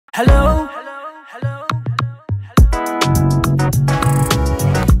Hello.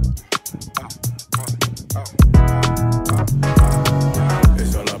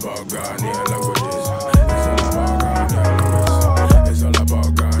 It's all about Ghanaian languages. It's all about Ghanaian languages. It's all about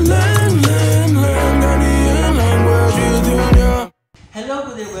Ghanaian language. Hello,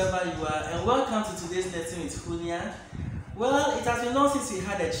 good day wherever you are, and welcome to today's lesson with Julia. Well, it has been long since we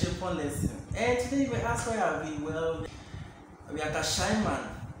had a Kyripon lesson, and today you may ask where are we? Well, we are at Shaiman.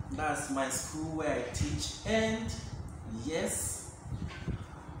 That's my school where I teach, and yes,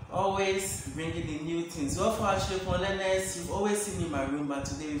 always bringing in new things. Well, for our Kyripon learners, you've always seen me in my room, but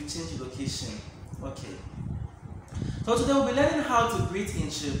today we've changed the location. Okay. So today we'll be learning how to greet in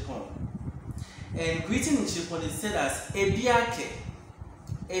Kyripon. And greeting in Kyripon is said as EBIAKÄ.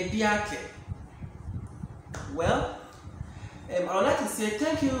 EBIAKÄ. Well, I would like to say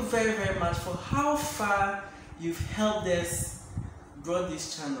thank you very, very much for how far you've helped us grow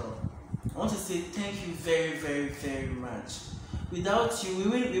this channel. I want to say thank you very, very, very much. Without you,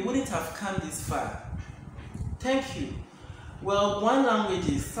 we wouldn't have come this far. Thank you. Well, Ghanaian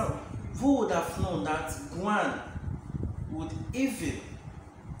languages, who would have known that Guan would even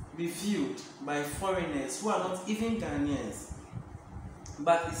be viewed by foreigners who are not even Ghanaians,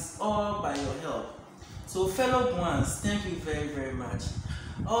 but it's all by your help. So fellow Guans, thank you very, very much.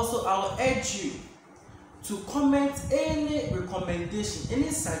 Also, I'll urge you to comment any recommendation,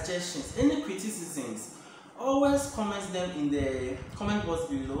 any suggestions, any criticisms. Always comment them in the comment box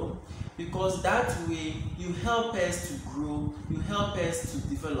below, because that way you help us to grow, you help us to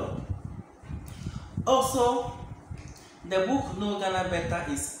develop. Also, the book No Ghana Better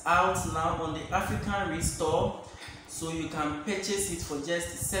is out now on the African Read Store, so you can purchase it for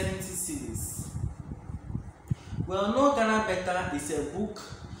just 70 cedis. Well, No Ghana Better is a book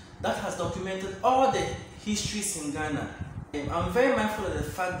that has documented all the histories in Ghana. I'm very mindful of the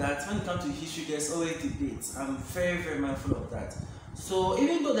fact that when it comes to history, there's always debates. I'm very, very mindful of that. So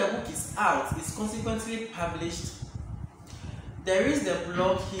even though the book is out, it's consequently published. There is the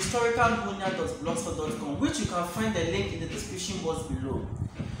blog historicalhunia.blogspot.com, which you can find the link in the description box below.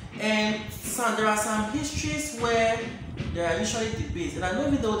 And there are some histories where there are usually debates, and I know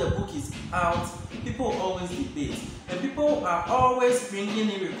even though the book is out, people always debate, and people are always bringing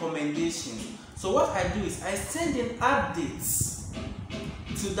in recommendations. So what I do is I send in updates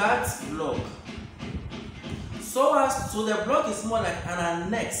to that blog. So the blog is more like an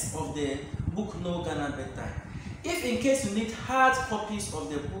annex of the book No Ghana Better. If in case you need hard copies of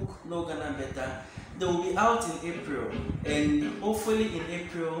the book No Ghana Better, they will be out in April, and hopefully in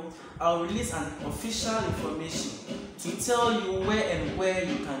April I'll release an official information to tell you where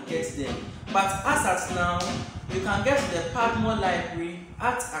you can get them. But as at now, you can get to the Padmore Library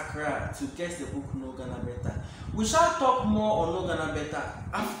at Accra to get the book No Ghana Better. We shall talk more on No Ghana Better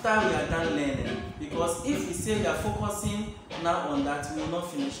after we are done learning, because if we say we are focusing now on that, we will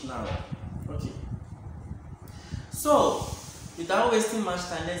not finish now. Okay. So, without wasting much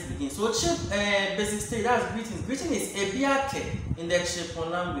time, let's begin. So, basic stage, that's greetings. Greeting is EBIAKÄ in the Kyripon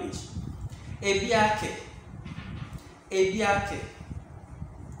language. EBIAKÄ. EBIAKÄ.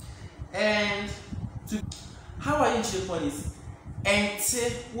 And how are you in Kyripon is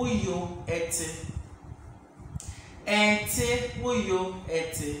Ente wuyo ete. Ente wuyo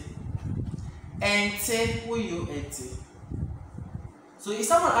ete. Ente wuyo ete. So if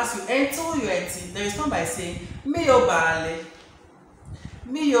someone asks you Ente wuyo ete, they respond by saying Miyo bale.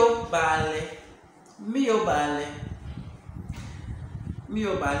 Miyo bale. Miyo bale.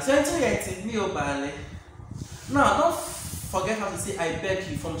 Miyo bale. So Ente wuyo ete, Miyo bale. Now don't forget how to say I beg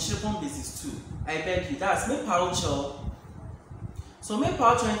you from Kyripon basis 2. I beg you. That's me paucho. So me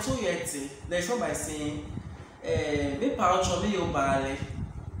paucho Ente wuyo ete, they respond by saying me paucho miyo bale.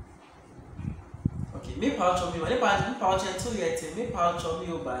 Okay, me paucho miyo bale. Me paucho Ente wuyo ete, me paucho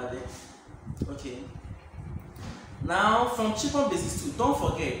miyo bale. Okay. Now from Kyripon basis 2, don't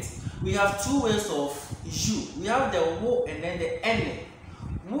forget we have two ways of you. We have the wo and then the ene.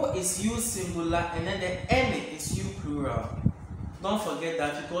 Wo is you singular and then the ene is you plural. Don't forget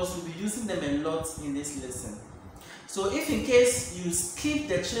that, because we'll be using them a lot in this lesson. So if in case you skip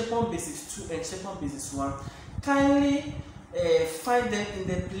the Kyripon basis 2 and Kyripon basis 1, kindly find them in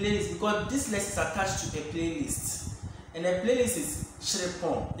the playlist, because this lesson is attached to a playlist, and the playlist is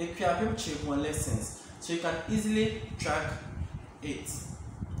Kyripon, the Akuapem-Kyripon lessons. So you can easily track it,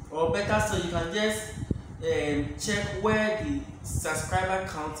 or better so you can just check where the subscriber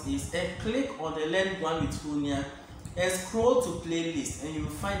count is and click on the Learn One with Junia and scroll to playlist, and you will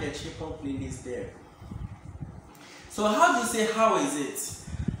find the Kyripon playlist there. So how do you say how is it?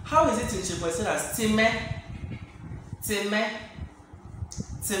 How is it in Kyripon? It says as time, time,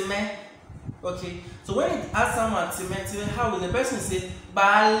 Time. Okay, so when you ask someone time, how will the person say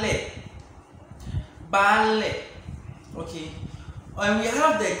Bale? Bale. Okay, and we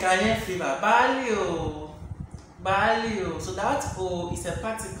have the Ghanaian flavor, Balio. Balio. So that O is a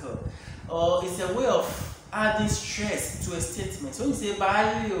particle, or it's a way of adding stress to a statement. So when you say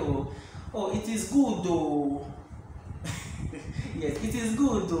Balio, oh, it is good though. Yes, it is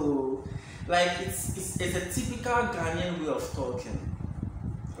good though. Like it's a typical Ghanaian way of talking.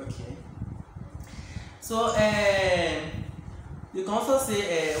 Okay. So you can also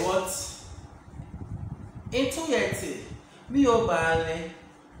say what into yeti mi o bale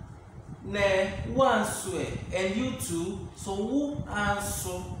ne one swe and you too. So who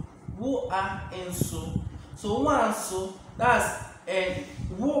answer who are enso. So one so that's and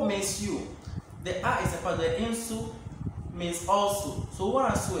who means you. The a is a part of the enso means also. So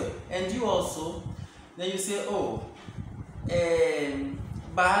one swe and you also. Then you say oh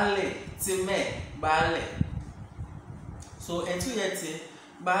bale time bale. So into yeti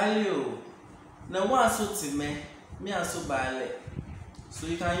bale o. Now one so time me and so bale. So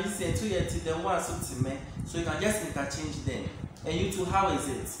you can use into yeti then one so time. So you can just interchange them. And you too, how is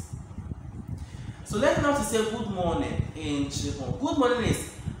it? So let's now to say good morning in Kyripon. Good morning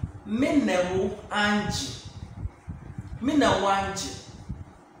is Menewo Anji. Menewo Anji.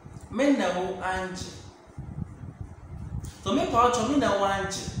 Menewo Anji. So me pacho Menewo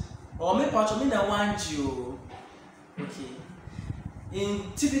Anji. Or me pacho Menewo Anji. Okay.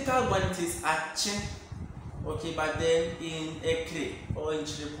 In typical one it is Ache. Okay, but then in Okere or in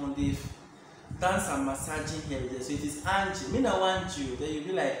Kyripon they've done some massaging here. So it is Anji. Menewo Anji. Then you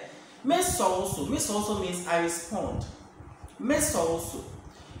be like me so also means I respond. Me so also.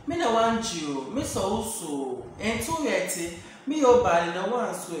 Me na want you. Me so also. And two yeti. Me o bale na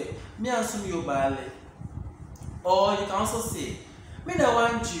one swe. Me answer me o bale. Or you can also say me na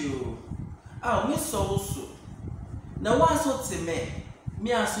want you. Ah, me so also. Na one so te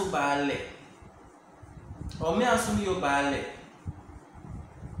me answer bale. Or me answer me o bale.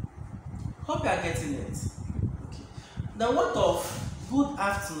 Hope you are getting it. Okay. Now what of good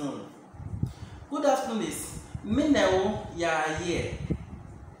afternoon? Good afternoon is Menewo ya ye.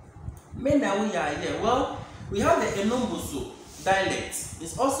 Menewo ya ye. Well, we have the Enomboso dialect.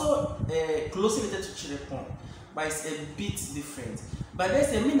 It's also closely related to Kyripon, but it's a bit different. But they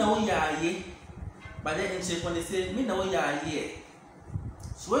say Menewo ya ye. But then in Kyripon they say Menewo ya ye.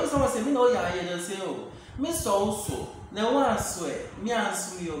 So when someone say Menewo ya ye, they'll say, oh, me so so. Now one swear, me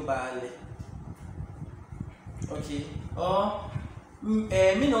answer your bale. Okay. Or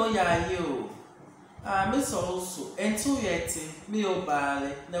me no ya ye. Me so also into yeti me o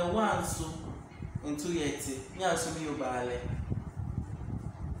bale na one so into yeti me aso me o bale.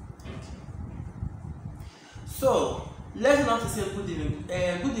 So let's not say good evening.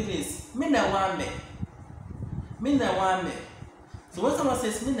 Good evening is me na one me. Me na one me. So when someone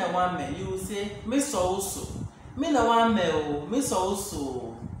says me na one me, you will say me so also. Me na one me o me so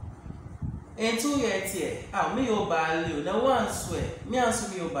also. Into yeti me o bale na one swear me aso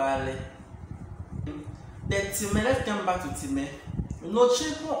me o bale. The time, let's come back to time. You know,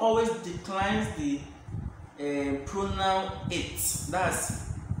 Kyripon always declines the pronoun it.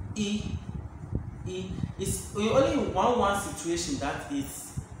 That's e. It's only in one situation that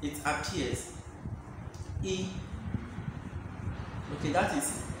it appears. E. Okay, that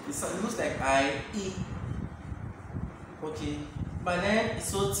is it looks like I e. Okay, but then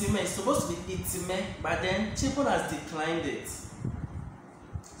so time is supposed to be itime, but then Kyripon has declined it.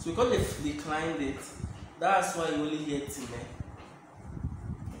 So because they declined it, that's why you only hear time.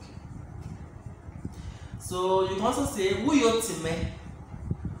 Okay. So you can also say who your time.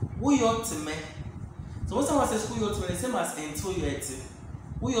 Who your time. So when someone says who your time, the same as into your time.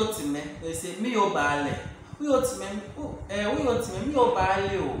 Who your time, they say me your bale. Who your time? Who your time? Me your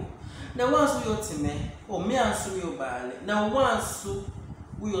bale. Now once who your time, oh me answer your bale. Now once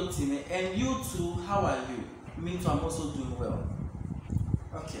who your time, and you too, how are you? Me too, I'm also doing well.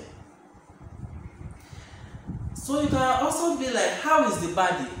 Okay. So you can also be like, how is the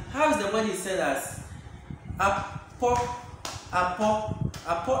body? How is the body said as apo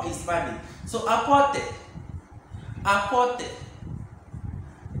is body. So apote.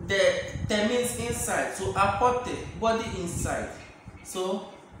 The means inside. So apote, body inside. So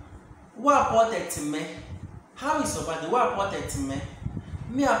what apote to me? How is your body? What apote to me?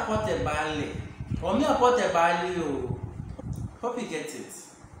 Me apote bale. Or me apote bale o. Hope you get it.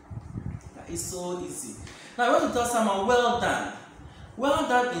 It's so easy. Now I want to tell someone well done. Well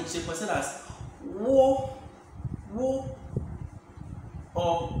done in Kyripon said as wo or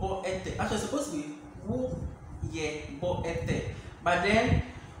bo ete. Actually it's supposed to be wo ye bo ete. But then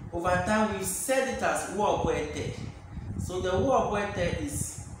over time we've said it as Akuapem. So the Akuapem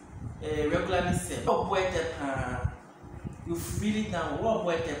is regularly said. Akuapem, you've really done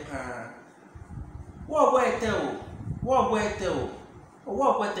Akuapem.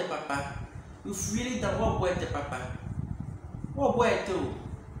 Akuapem papa. You've really done Akuapem papa. Akuapem.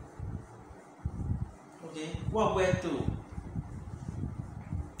 Okay, Akuapem.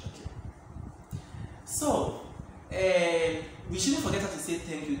 Okay. So we shouldn't forget how to say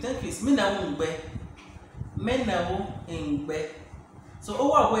thank you. Thank you is menawo ngbe. So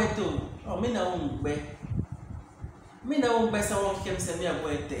Akuapem, menawo ngbe sa wo kem se me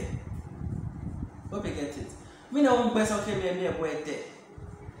Akuapem. Hope you get it. Menawo ngbe sa kem me Akuapem.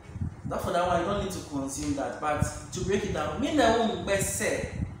 That for that one you don't need to consume that, but to break it down, menawo ngbe say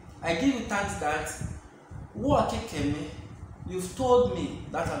I give you thanks that what me. You've told me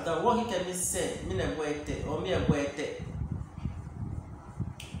that I've done what me said, me Akuapem or me Akuapem.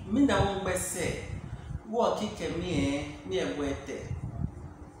 Me na wongbe say what me Akuapem.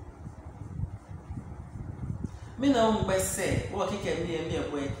 Me na wongbe say what me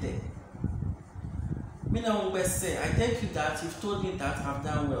Akuapem. Me na wongbe say I thank you that you've told me that I've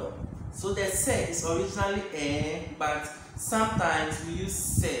done well. So the say is originally but sometimes we use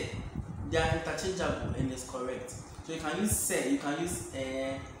say. They are interchangeable and it's correct. So you can use say, you can use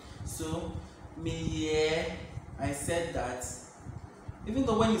so me I said that. Even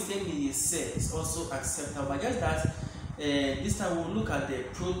though when you say me say, it's also acceptable. Just that this time we'll look at the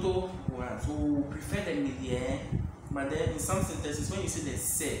proto one. So we prefer the me but then in some sentences when you say the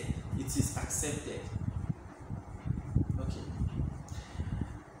say, it is accepted. Okay.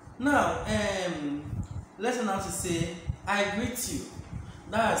 Now let's now to say I greet you.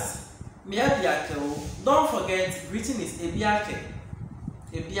 That's EBIAKÄ. Don't forget greeting is EBIAKÄ.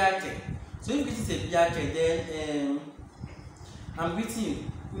 So if greeting is EBIAKÄ, then I'm greeting you.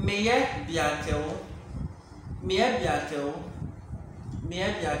 EBIAKÄ.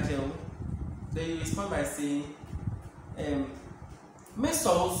 Then you respond by saying me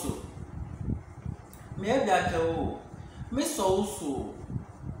so also. EBIAKÄ. Me so also.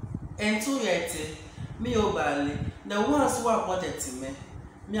 Ento yete me obale. The ones who are important to me.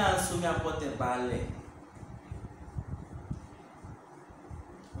 Me also me apote bale.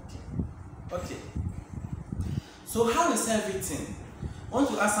 Okay. So how is everything? I want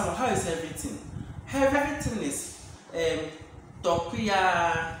to ask someone how is everything? Everything is toko,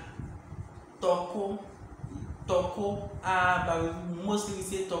 but mostly we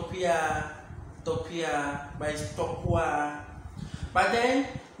say tokuya, but it's tokua. But then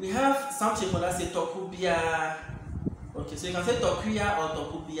we have some people that say tokubia. Okay, so you can say tokuya or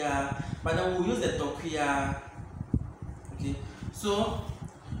tokubia, but then we'll use the tokuya. Okay, so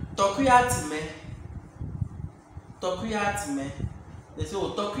tokuya time. They say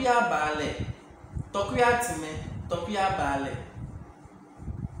oh, tokuya bale. Tokuya time, tokuya bale.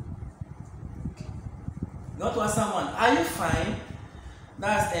 Okay. You want to ask someone, are you fine?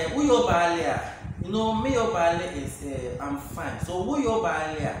 That's uyo bale. You know, me yo bale is I'm fine. So uyo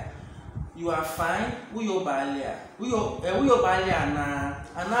bale. You are fine. Uyo bale. Uyo bale ana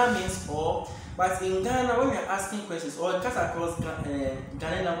means or. But in Ghana, when we are asking questions, or just across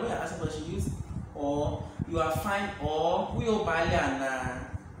Ghana, when we are asking questions, use or you are fine or uyo bale ana.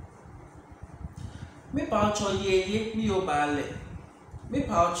 Me paucho ye mi yo bale. Me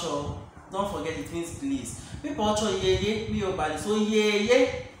paucho, don't forget it means please. Me paucho ye mi yo bale. So ye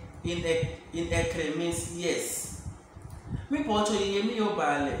in Okere means yes. Me paucho ye mi yo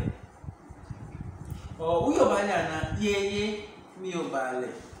bale. Or uyo bale ana ye mi yo bale.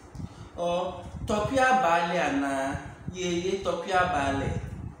 Or tokuya bale ana ye tokuya bale.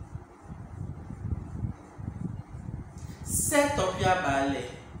 Se tokuya bale.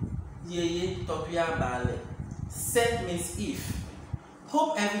 Ye tokuya bale. Set means if.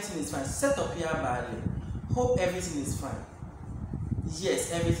 Hope everything is fine. Set tokuya bale. Hope everything is fine.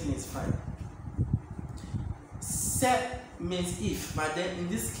 Yes, everything is fine. Set means if, but then in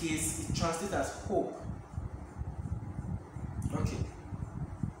this case it translates as hope. Okay.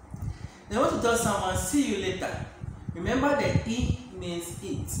 Then I want to tell someone see you later. Remember that E means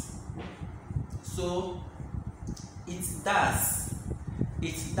it. So it does.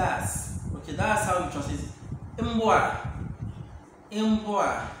 It does. Okay, that's how you translate it.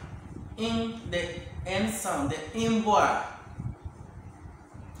 Imboa. In the N sound, the imboa.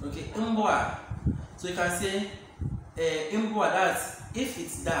 Okay, imboa. So you can say imboa, that's if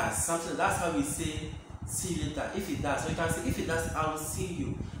it does something, that's how we say see you later. If it does. So you can say if it does, I will see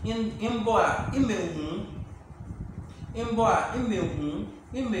you. In imboa,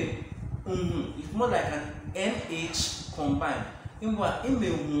 it's more like an NH combined. Imbwa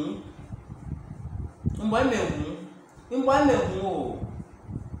imehu. Imbwa imehu. Imbwa imehu.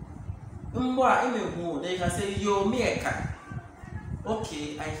 Imbwa imehu. Then you can say yo mieka.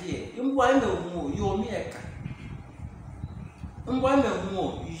 Okay, I hear. Imbwa imehu yo mieka. Imbwa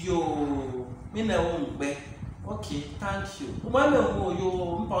imehu yo minewungbe. Okay, thank you. Imbwa imehu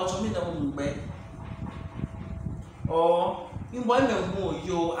yo mpacho minewungbe. Or imbwa imehu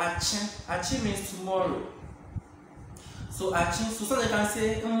yo achi. Achi means tomorrow. So achi, so somebody can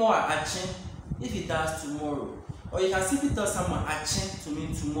say imbwa achi if it does tomorrow. Or you can simply tell someone achi to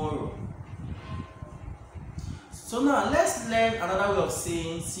mean tomorrow. So now let's learn another way of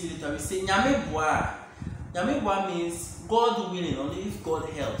saying see you later. We say nyame boa. Nyame boa means God willing, only if God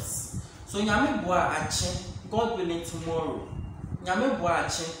helps. So nyame boa achi, God willing tomorrow. Nyame boa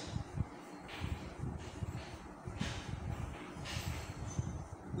achi.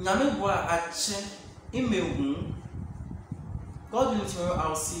 Nyame boa achi imehu. God willing tomorrow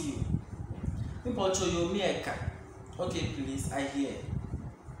I'll see you. Impocho yo mieka. Okay, please, I hear.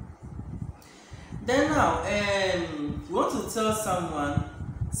 Then now, you want to tell someone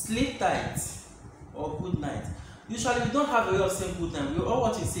sleep tight or good night. Usually, we don't have a way of saying good night. All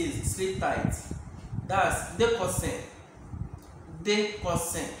what you say is sleep tight. That's dekosen.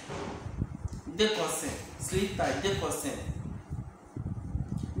 Dekosen. Dekosen. Sleep tight. Dekosen.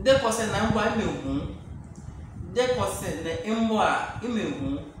 Dekosen na mbwa imehu. Dekosen na mbwa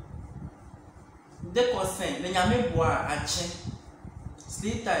imehu. Dekosen na nyame boa achi.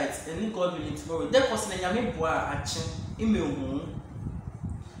 Sleep tight and God willing tomorrow. Dekosen na nyame boa achi imehu.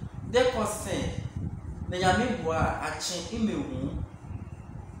 Dekosen na nyame boa achi imehu.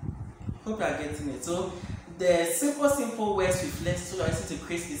 Hope you are getting it. So the simple words we've learned so that to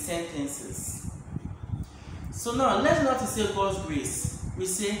create the sentences. So now let's not to say God's grace. We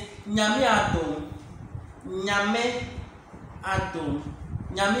say nyame adom. Nyame adom.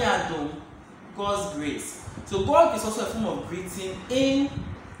 Nyame adom. God's grace. So God is also a form of greeting in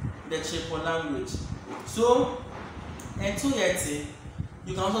the Kyripon language. So and to yeti,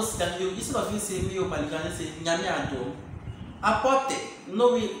 you can also say that you instead of you say me, you can say nyame adom. Apote.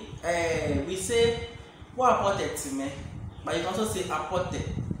 No, we say what apote to me, but you can also say apote.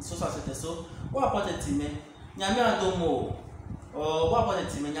 So what apote to me? Nyame adom or what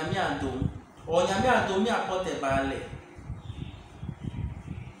apote to me? Nyame adom or nyame adom me apote bale.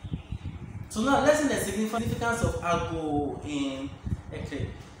 So now let's see the significance of ago in Okere.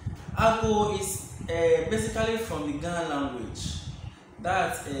 Ago is basically from the Ghanaian language.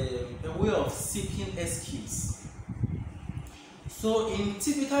 That's a way of seeking excuse. So in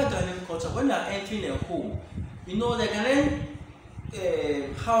typical Ghanaian culture, when you are entering a home, you know the Ghanaian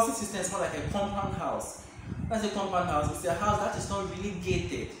housing system is more like a compound house. That's a compound house. It's a house that is not really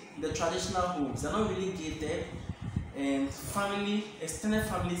gated. The traditional homes, they're not really gated. And family, extended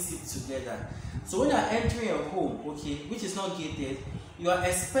family sit together. So when you are entering a home, okay, which is not gated, you are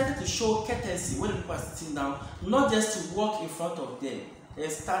expected to show courtesy when people are sitting down, not just to walk in front of them and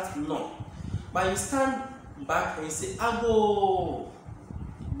start no, but you stand back and you say ago.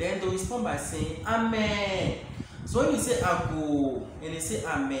 Then they respond by saying amen. So when you say ago and they say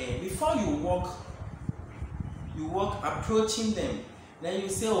amen, before you walk approaching them. Then you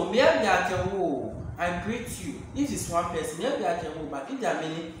say oh EBIAKÄ. I greet you. If it's one person, EBIAKÄ, but if there are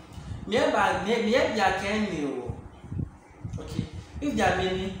many, EBIAKÄ. Okay. If there are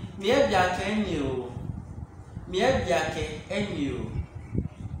many, EBIAKÄ.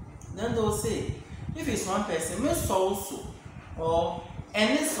 Then they'll say, if it's one person, me so also, or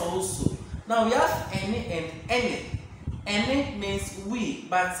any so also. Now we have any and any. Any means we,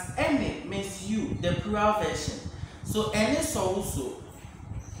 but any means you, the plural version. So any so also.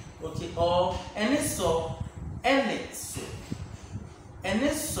 Okay, or any so, any so, any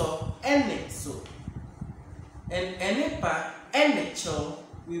so, any so, and any pa, any cho,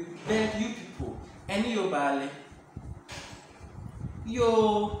 we beg you people, any yo bale,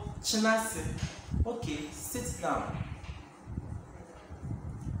 yo chinase. Okay, sit down.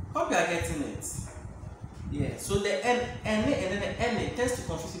 Hope you are getting it. Yeah, so the any and then the any tends to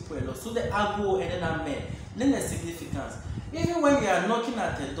confuse people a lot. So the ago and then amen, then the significance. Even when you are knocking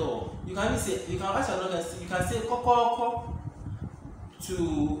at the door, you can say, you can ask your knocker, you can say koko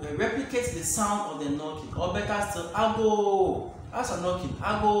to replicate the sound of the knocking, or better still, ago. As you're knocking,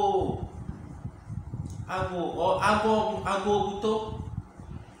 ago, or ago buto,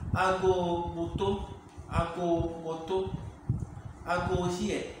 ago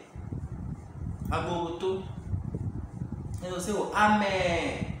here, ago buto. And you say, oh,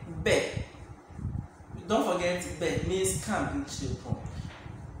 amen, be. Don't forget, be means camp in Kyripon.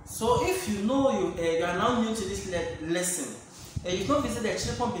 So if you know you are now new to this lesson, You've not visited the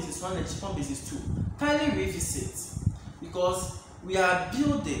Kyripon Basis 1 and Kyripon Basis 2, kindly revisit, because we are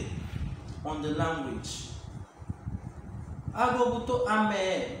building on the language. Agobuto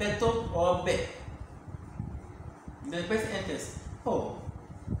ame beto or be. The person enters. Oh.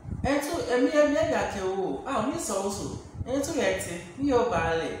 And so me so also. And so yet, me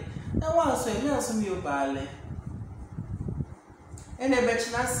obale. And once me also me obale. And a bet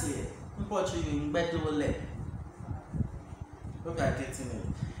nasi, unfortunately, in bedole. Hope you are getting it.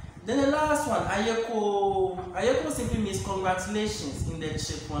 Then the last one, Ayeko. Ayeko simply means congratulations in the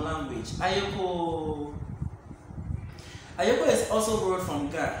Kyripon language. Ayeko is also borrowed from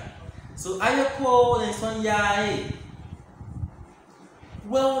Ghana. So Ayeko is one yae.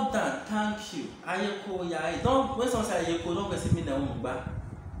 Well done, thank you. Ayeko yae. Don't when someone say Ayeko, don't just mean the umba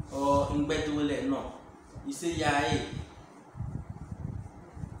or in bedule. No, you say yae.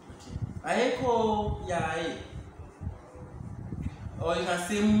 Okay. Ayeko yae. Or you can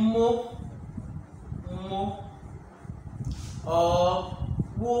say mo, or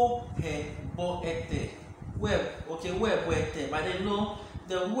wo he bo ete. Web, okay, web bo ete. But they know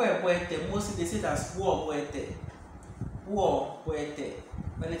the web bo ete. Mostly they say that's wo bo ete. Wo bo ete.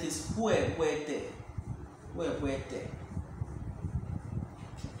 But it is web bo ete. Web bo ete.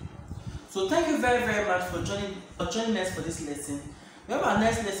 So thank you very, very much for joining us for this lesson. We have our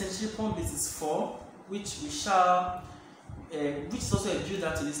next lesson, Kyripon Basis 4, which we shall. Which is also a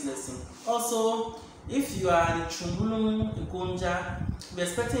build-up to this lesson. Also, if you are in Chumbulu, in Konja, we're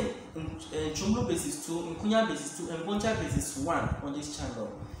expecting Chumbulu Basis 2, in Kunya Basis 2, and Konja Basis 1 on this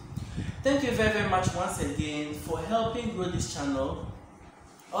channel. Thank you very, very much once again for helping grow this channel.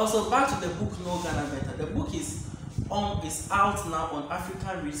 Also, back to the book No Ghana Better. The book is out now on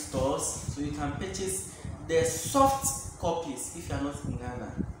African Read stores, so you can purchase the soft copies if you are not in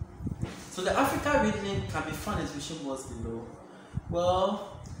Ghana. So the Africa Read link can be found in the description box below.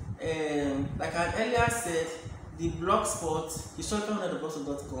 Well, like I earlier said, the blogspot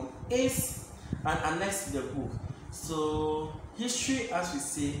historical.com is an annex to the book. So history, as we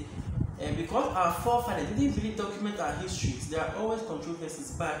say, because our forefathers didn't really document our histories, there are always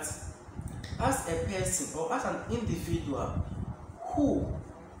controversies. But as a person or as an individual who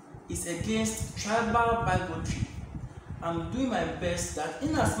is against tribal bigotry, I'm doing my best that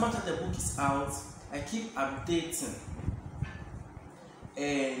in as much as the book is out, I keep updating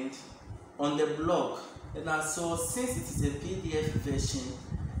and on the blog. And also, since it is a PDF version,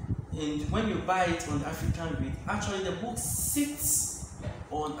 and when you buy it on the African Read, actually the book sits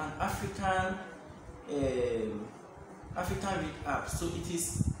on an African Read app, so it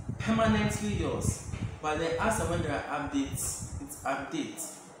is permanently yours. But then as and when there are updates, it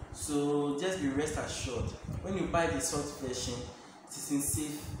updates. So just be rest assured. When you buy the soft version, it is in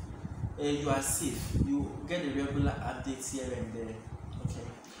safe. You are safe. You get the regular updates here and there. Okay.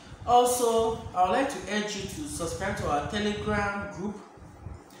 Also, I would like to urge you to subscribe to our Telegram group,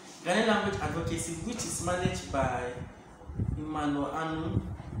 Ghanaian Language Advocacy, which is managed by Emmanuel Anu,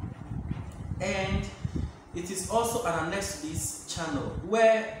 and it is also an annex to this channel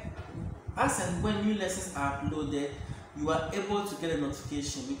where, as and when new lessons are uploaded, you are able to get a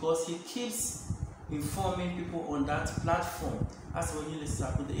notification, because he keeps informing people on that platform as when new lessons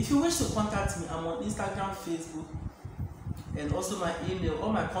are uploaded. If you wish to contact me, I'm on Instagram, Facebook, and also my email.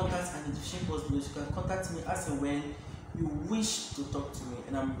 All my contacts and description box below. You can contact me as and when you wish to talk to me,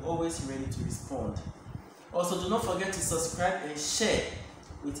 and I'm always ready to respond. Also, do not forget to subscribe and share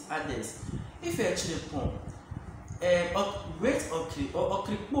with others. If you're Kyripon, great Okere or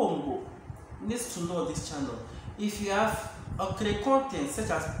Okere needs to know this channel. If you have Okere content such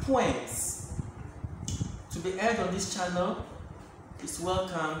as poems to be aired on this channel, it's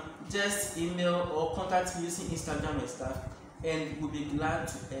welcome. Just email or contact me using Instagram and stuff, and we'll be glad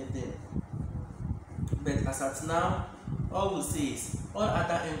to air them. But as at now, all we'll say is all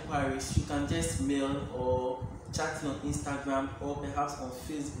other inquiries you can just mail or chat me on Instagram or perhaps on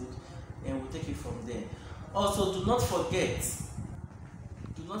Facebook, and we'll take it from there. Also, do not forget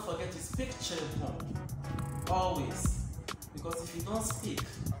to speak Kyripon always, because if you don't speak,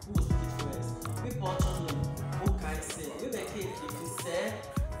 who will speak it for us? People don't know who can say. EBIAKÄ if you say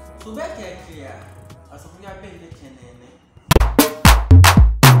to make it clear, as we are being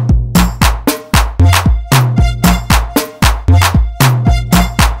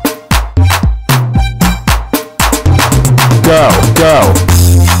Go.